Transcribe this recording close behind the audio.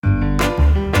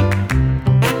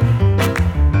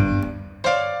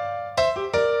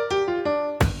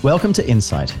Welcome to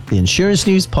Insight, the insurance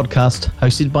news podcast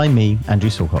hosted by me, Andrew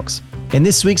Silcox. In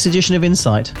this week's edition of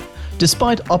Insight,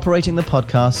 despite operating the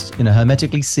podcast in a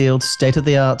hermetically sealed,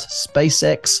 state-of-the-art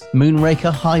SpaceX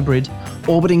Moonraker hybrid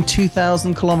orbiting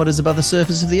 2,000 kilometers above the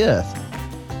surface of the Earth,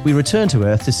 we return to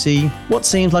Earth to see what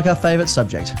seems like our favorite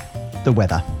subject, the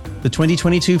weather. The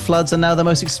 2022 floods are now the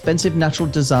most expensive natural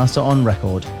disaster on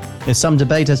record. There's some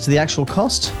debate as to the actual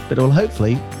cost, but it will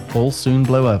hopefully all soon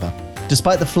blow over.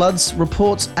 Despite the floods,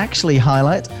 reports actually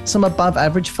highlight some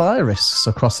above-average fire risks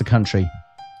across the country,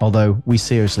 although we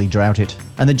seriously drought it.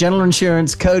 And the General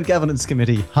Insurance Code Governance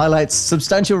Committee highlights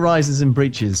substantial rises in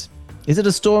breaches. Is it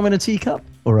a storm in a teacup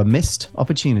or a missed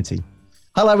opportunity?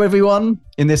 Hello, everyone.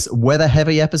 In this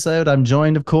weather-heavy episode, I'm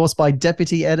joined, of course, by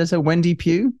Deputy Editor Wendy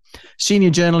Pugh, Senior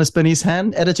Journalist Bernice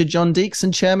Han, Editor John Deeks,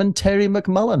 and Chairman Terry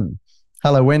McMullen.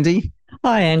 Hello, Wendy.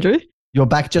 Hi, Andrew. You're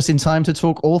back just in time to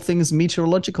talk all things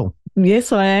meteorological.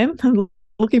 Yes, I am. I'm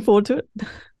looking forward to it.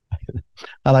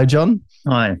 Hello, John.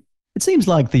 Hi. It seems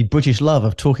like the British love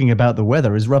of talking about the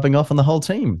weather is rubbing off on the whole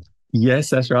team. Yes,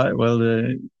 that's right. Well,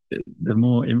 the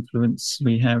more influence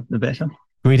we have, the better.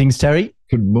 Greetings, Terry.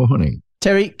 Good morning.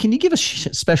 Terry, can you give a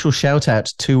special shout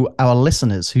out to our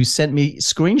listeners who sent me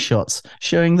screenshots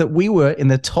showing that we were in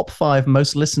the top 5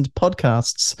 most listened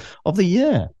podcasts of the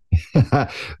year?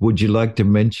 Would you like to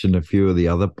mention a few of the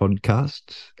other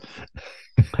podcasts?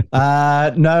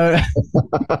 No.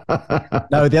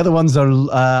 No, the other ones are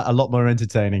a lot more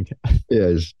entertaining.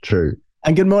 Yes, true.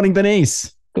 And good morning,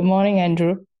 Bernice. Good morning,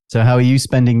 Andrew. So how are you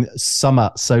spending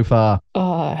summer so far?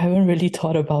 I haven't really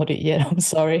thought about it yet. I'm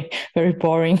sorry. Very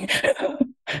boring.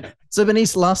 So,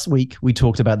 Bernice, last week we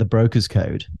talked about the Brokers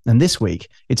Code, and this week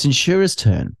it's insurers'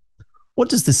 turn. What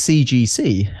does the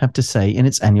CGC have to say in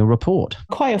its annual report?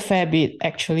 Quite a fair bit,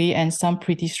 actually, and some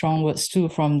pretty strong words too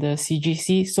from the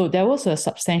CGC. So there was a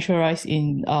substantial rise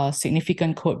in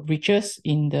significant code breaches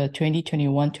in the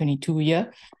 2021-22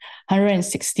 year.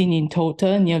 116 in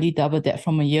total, nearly double that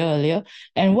from a year earlier.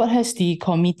 And what has the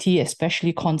committee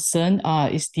especially concerned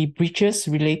is the breaches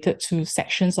related to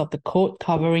sections of the code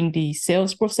covering the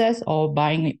sales process or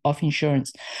buying of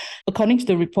insurance. According to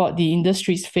the report, the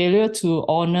industry's failure to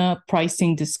honor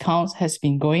pricing discounts has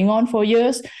been going on for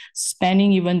years,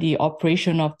 spanning even the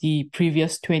operation of the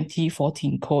previous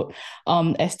 2014 code.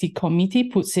 As the committee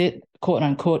puts it, quote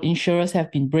unquote, insurers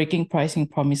have been breaking pricing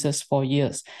promises for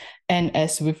years. And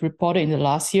as we've reported in the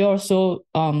last year or so,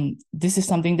 this is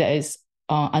something that is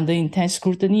under intense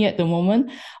scrutiny at the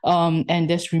moment. And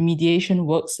there's remediation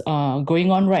works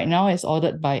going on right now as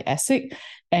ordered by ASIC.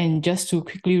 And just to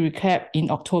quickly recap, in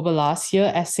October last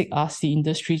year, ASIC asked the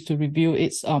industry to review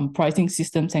its pricing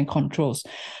systems and controls.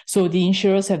 So the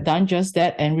insurers have done just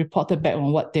that and reported back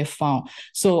on what they found.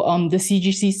 So the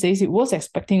CGC says it was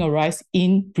expecting a rise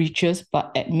in breaches,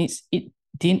 but admits it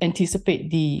didn't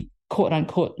anticipate the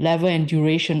quote-unquote level and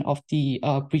duration of the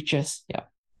breaches. Yeah.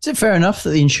 Is it fair enough that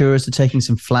the insurers are taking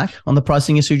some flack on the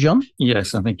pricing issue, John?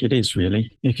 Yes, I think it is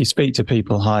really. If you speak to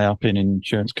people high up in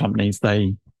insurance companies,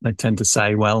 they tend to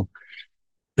say, well,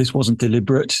 this wasn't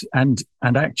deliberate. And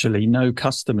actually no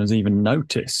customers even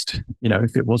noticed,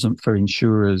 if it wasn't for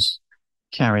insurers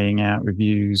carrying out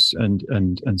reviews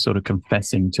and sort of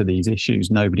confessing to these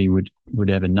issues, nobody would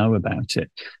ever know about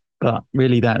it. But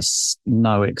really, that's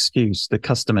no excuse. The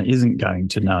customer isn't going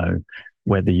to know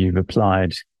whether you've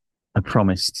applied a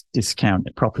promised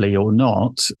discount properly or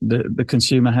not. The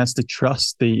consumer has to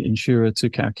trust the insurer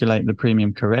to calculate the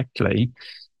premium correctly,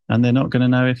 and they're not going to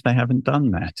know if they haven't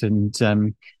done that.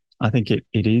 And I think it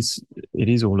is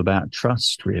all about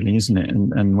trust, really, isn't it?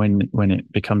 And when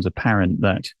it becomes apparent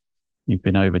that you've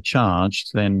been overcharged,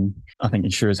 then I think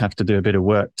insurers have to do a bit of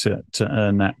work to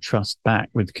earn that trust back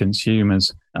with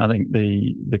consumers. I think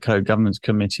the Code Governance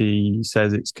Committee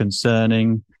says it's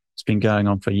concerning. It's been going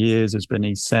on for years, as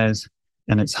Bernice says,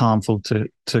 and it's harmful to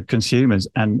consumers,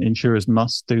 and insurers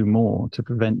must do more to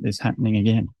prevent this happening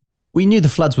again. We knew the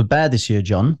floods were bad this year,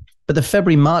 John, but the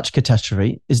February-March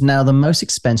catastrophe is now the most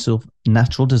expensive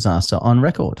natural disaster on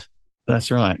record.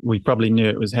 That's right. We probably knew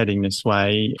it was heading this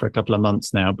way for a couple of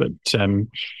months now, but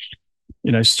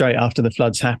straight after the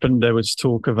floods happened, there was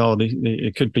talk of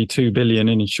it could be $2 billion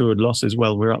in insured losses.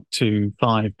 Well, we're up to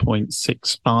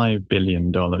 $5.65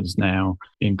 billion now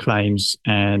in claims,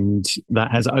 and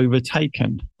that has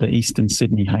overtaken the Eastern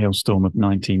Sydney hailstorm of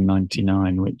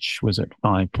 1999, which was at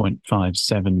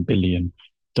 $5.57 billion,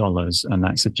 and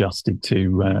that's adjusted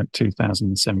to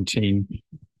 2017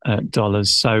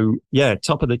 dollars. So yeah,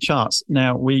 top of the charts.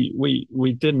 Now we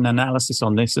did an analysis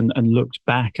on this and looked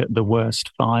back at the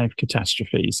worst 5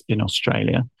 catastrophes in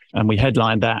Australia, and we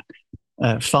headlined that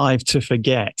five to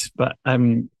forget. But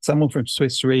someone from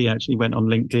Swiss Re actually went on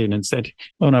LinkedIn and said,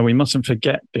 "Oh no, we mustn't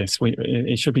forget this.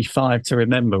 It should be five to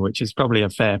remember," which is probably a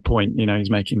fair point. He's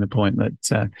making the point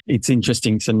that it's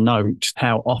interesting to note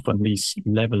how often these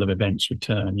level of events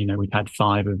return. We've had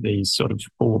five of these sort of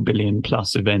 4 billion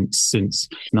plus events since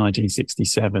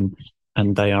 1967,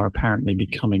 and they are apparently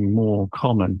becoming more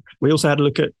common. We also had a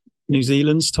look at New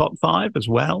Zealand's top five as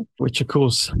well, which of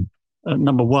course,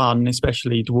 number one,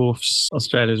 especially dwarfs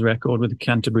Australia's record with the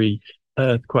Canterbury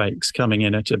earthquakes coming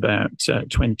in at about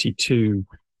 $22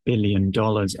 billion.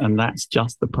 And that's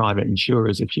just the private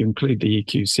insurers. If you include the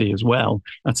EQC as well,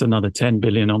 that's another 10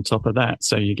 billion on top of that.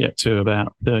 So you get to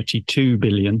about 32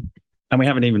 billion. And we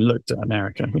haven't even looked at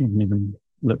America. We haven't even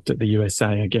looked at the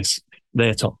USA. I guess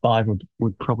their top five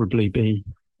would probably be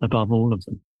above all of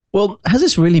them. Well, has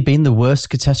this really been the worst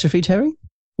catastrophe, Terry?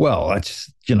 Well,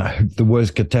 it's, the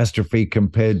worst catastrophe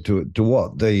compared to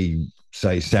what? The,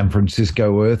 say, San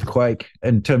Francisco earthquake.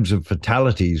 In terms of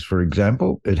fatalities, for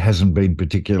example, it hasn't been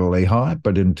particularly high,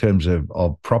 but in terms of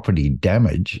property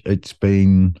damage, it's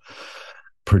been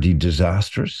pretty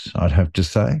disastrous, I'd have to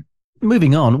say.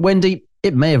 Moving on, Wendy,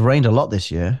 it may have rained a lot this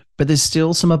year, but there's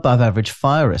still some above average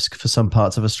fire risk for some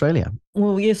parts of Australia.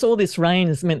 Well, yes, all this rain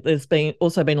has meant there's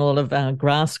also been a lot of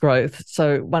grass growth.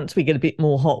 So once we get a bit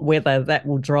more hot weather, that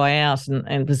will dry out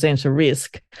and present a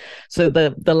risk. So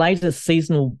the latest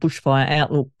seasonal bushfire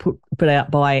outlook put out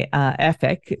by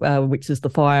AFAC, which is the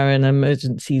Fire and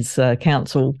Emergencies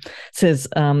Council, says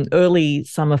early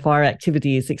summer fire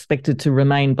activity is expected to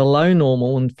remain below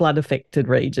normal in flood-affected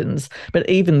regions. But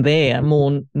even there,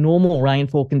 more normal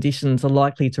rainfall conditions are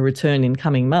likely to return in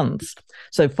coming months.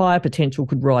 So fire potential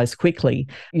could rise quickly,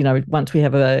 once we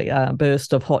have a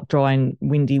burst of hot, dry and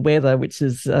windy weather, which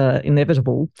is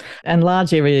inevitable. And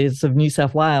large areas of New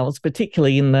South Wales,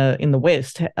 particularly in the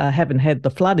west, haven't had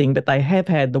the flooding, but they have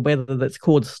had the weather that's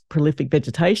caused prolific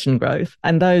vegetation growth.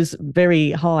 And those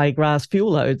very high grass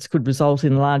fuel loads could result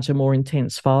in larger, more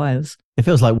intense fires. It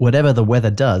feels like whatever the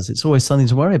weather does, it's always something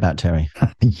to worry about, Terry.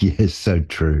 Yes, so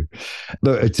true.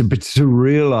 Look, it's a bit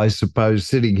surreal, I suppose,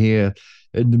 sitting here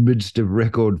in the midst of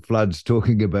record floods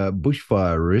talking about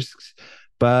bushfire risks.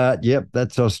 But, yep,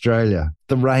 that's Australia.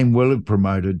 The rain will have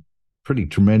promoted pretty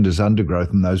tremendous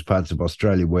undergrowth in those parts of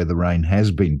Australia where the rain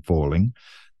has been falling.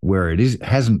 Where it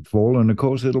hasn't fallen, of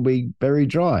course, it'll be very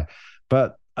dry.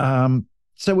 But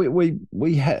so if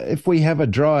we have a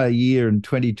drier year in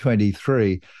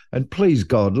 2023, and please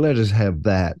God, let us have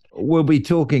that, we'll be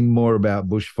talking more about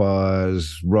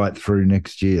bushfires right through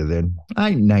next year then.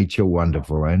 Ain't nature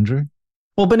wonderful, Andrew?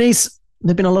 Well, Bernice,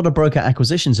 there have been a lot of broker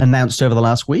acquisitions announced over the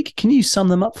last week. Can you sum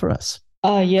them up for us?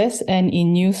 Yes, and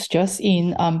in news just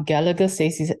in, Gallagher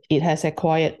says it has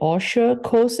acquired Offshore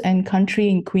Coast and Country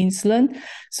in Queensland.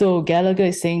 So Gallagher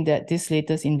is saying that this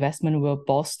latest investment will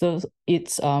bolster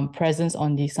its presence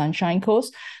on the Sunshine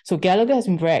Coast. So Gallagher has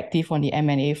been very active on the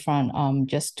M&A front.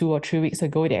 Just 2 or 3 weeks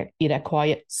ago, it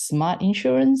acquired Smart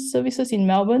Insurance Services in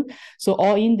Melbourne. So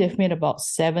all in, they've made about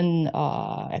 7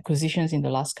 acquisitions in the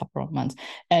last couple of months.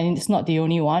 And it's not the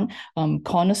only one.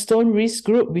 Cornerstone Risk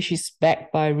Group, which is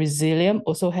backed by Resilium,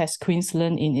 also has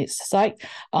Queensland in its sight.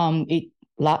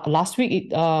 Last week, it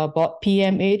bought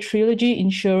PMA Trilogy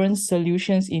Insurance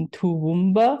Solutions in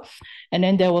Toowoomba. And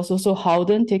then there was also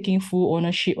Howden taking full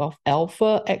ownership of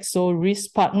Alpha Exo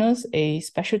Risk Partners, a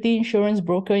specialty insurance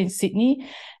broker in Sydney.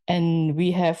 And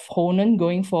we have Honan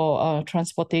going for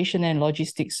transportation and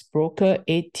logistics broker,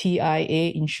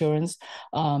 ATIA Insurance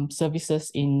Services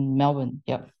in Melbourne.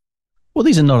 Yep. Well,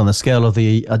 these are not on the scale of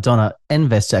the Ardonagh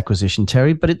Invest acquisition,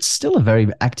 Terry, but it's still a very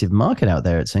active market out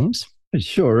there, it seems. It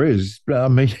sure is. I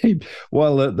mean,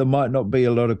 while there might not be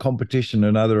a lot of competition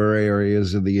in other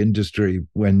areas of the industry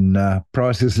when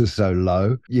prices are so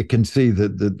low, you can see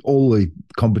that all the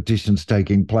competition's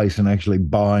taking place in actually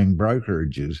buying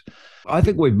brokerages. I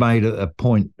think we've made a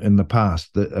point in the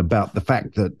past about the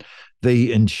fact that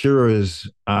the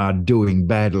insurers are doing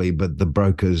badly, but the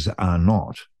brokers are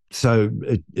not. So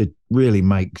it really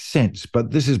makes sense.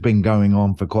 But this has been going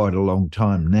on for quite a long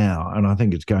time now, and I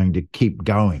think it's going to keep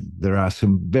going. There are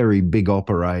some very big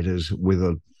operators with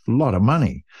a lot of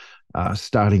money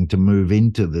starting to move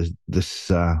into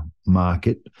this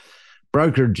market.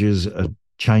 Brokerages are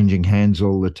changing hands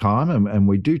all the time, and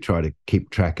we do try to keep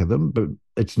track of them, but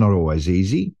it's not always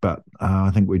easy, but I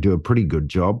think we do a pretty good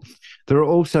job. There are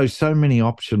also so many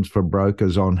options for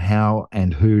brokers on how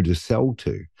and who to sell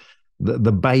to.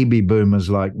 The baby boomers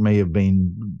like me have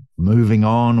been moving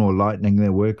on or lightening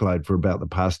their workload for about the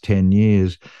past 10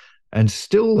 years, and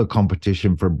still the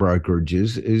competition for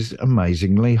brokerages is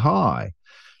amazingly high.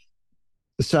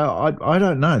 So I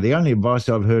don't know. The only advice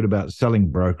I've heard about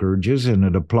selling brokerages, and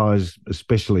it applies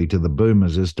especially to the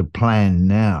boomers, is to plan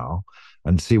now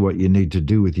and see what you need to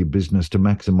do with your business to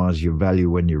maximize your value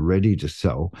when you're ready to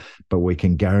sell. But we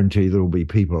can guarantee there will be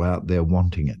people out there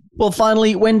wanting it. Well,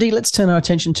 finally, Wendy, let's turn our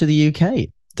attention to the UK.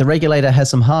 The regulator has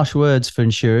some harsh words for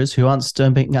insurers who aren't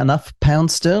stamping enough pound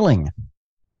sterling.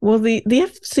 Well, the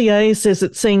FCA says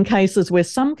it's seen cases where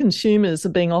some consumers are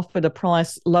being offered a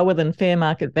price lower than fair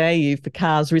market value for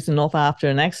cars written off after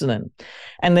an accident.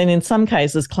 And then in some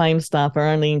cases, claims staff are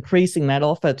only increasing that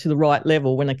offer to the right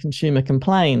level when a consumer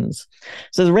complains.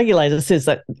 So the regulator says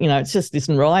that, it just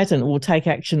isn't right and will take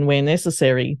action where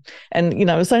necessary. And, it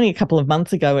was only a couple of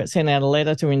months ago it sent out a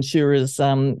letter to insurers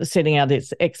setting out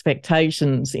its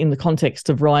expectations in the context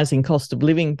of rising cost of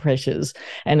living pressures,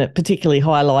 and it particularly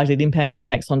highlighted impacts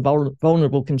on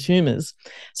vulnerable consumers.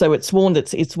 So it's warned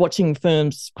it's watching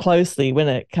firms closely when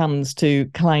it comes to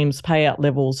claims payout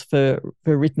levels for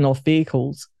written off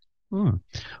vehicles.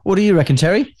 What do you reckon,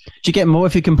 Terry? Do you get more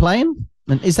if you complain?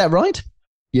 And is that right?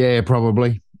 Yeah,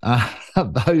 probably.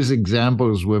 Those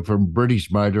examples were from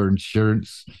British Motor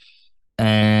Insurance.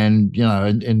 And,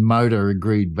 in motor,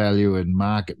 agreed value and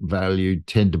market value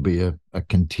tend to be a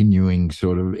continuing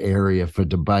sort of area for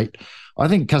debate. I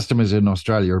think customers in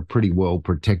Australia are pretty well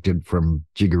protected from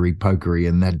jiggery-pokery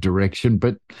in that direction.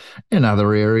 But in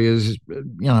other areas,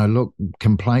 look,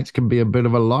 complaints can be a bit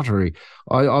of a lottery.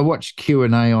 I watched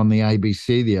Q&A on the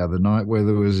ABC the other night where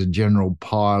there was a general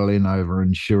pile-in over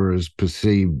insurers'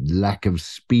 perceived lack of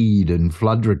speed in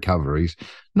flood recoveries.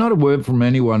 Not a word from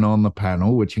anyone on the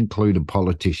panel, which included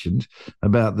politicians,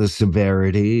 about the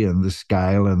severity and the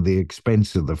scale and the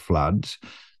expense of the floods,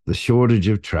 the shortage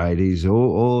of tradies,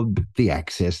 or the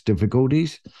access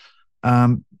difficulties.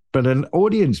 But an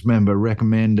audience member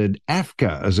recommended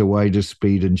AFCA as a way to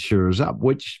speed insurers up,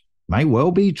 which may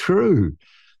well be true.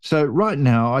 So right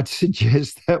now, I'd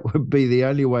suggest that would be the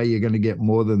only way you're going to get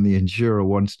more than the insurer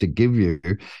wants to give you.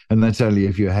 And that's only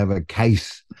if you have a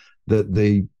case that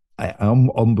the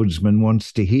ombudsman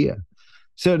wants to hear.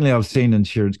 Certainly, I've seen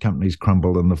insurance companies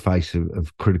crumble in the face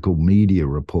of critical media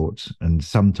reports, and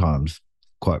sometimes,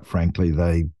 quite frankly,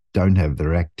 they don't have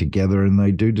their act together and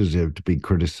they do deserve to be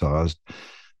criticised.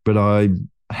 But I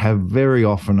have very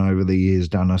often over the years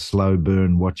done a slow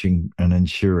burn watching an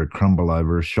insurer crumble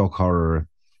over a shock horror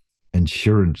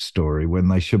insurance story when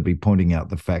they should be pointing out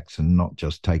the facts and not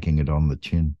just taking it on the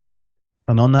chin.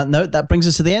 And on that note, that brings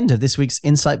us to the end of this week's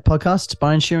Insight podcast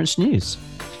by Insurance News.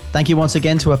 Thank you once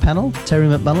again to our panel, Terry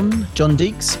McMullen, John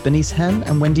Deeks, Bernice Han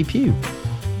and Wendy Pugh.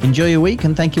 Enjoy your week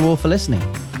and thank you all for listening.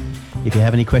 If you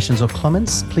have any questions or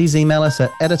comments, please email us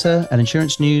at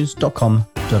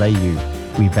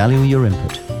editor@insurancenews.com.au. We value your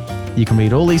input. You can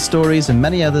read all these stories and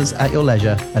many others at your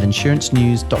leisure at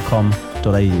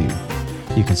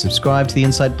insurancenews.com.au. You can subscribe to the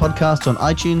Insight podcast on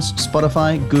iTunes,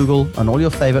 Spotify, Google, and all your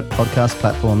favorite podcast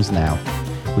platforms now.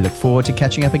 We look forward to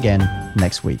catching up again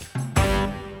next week.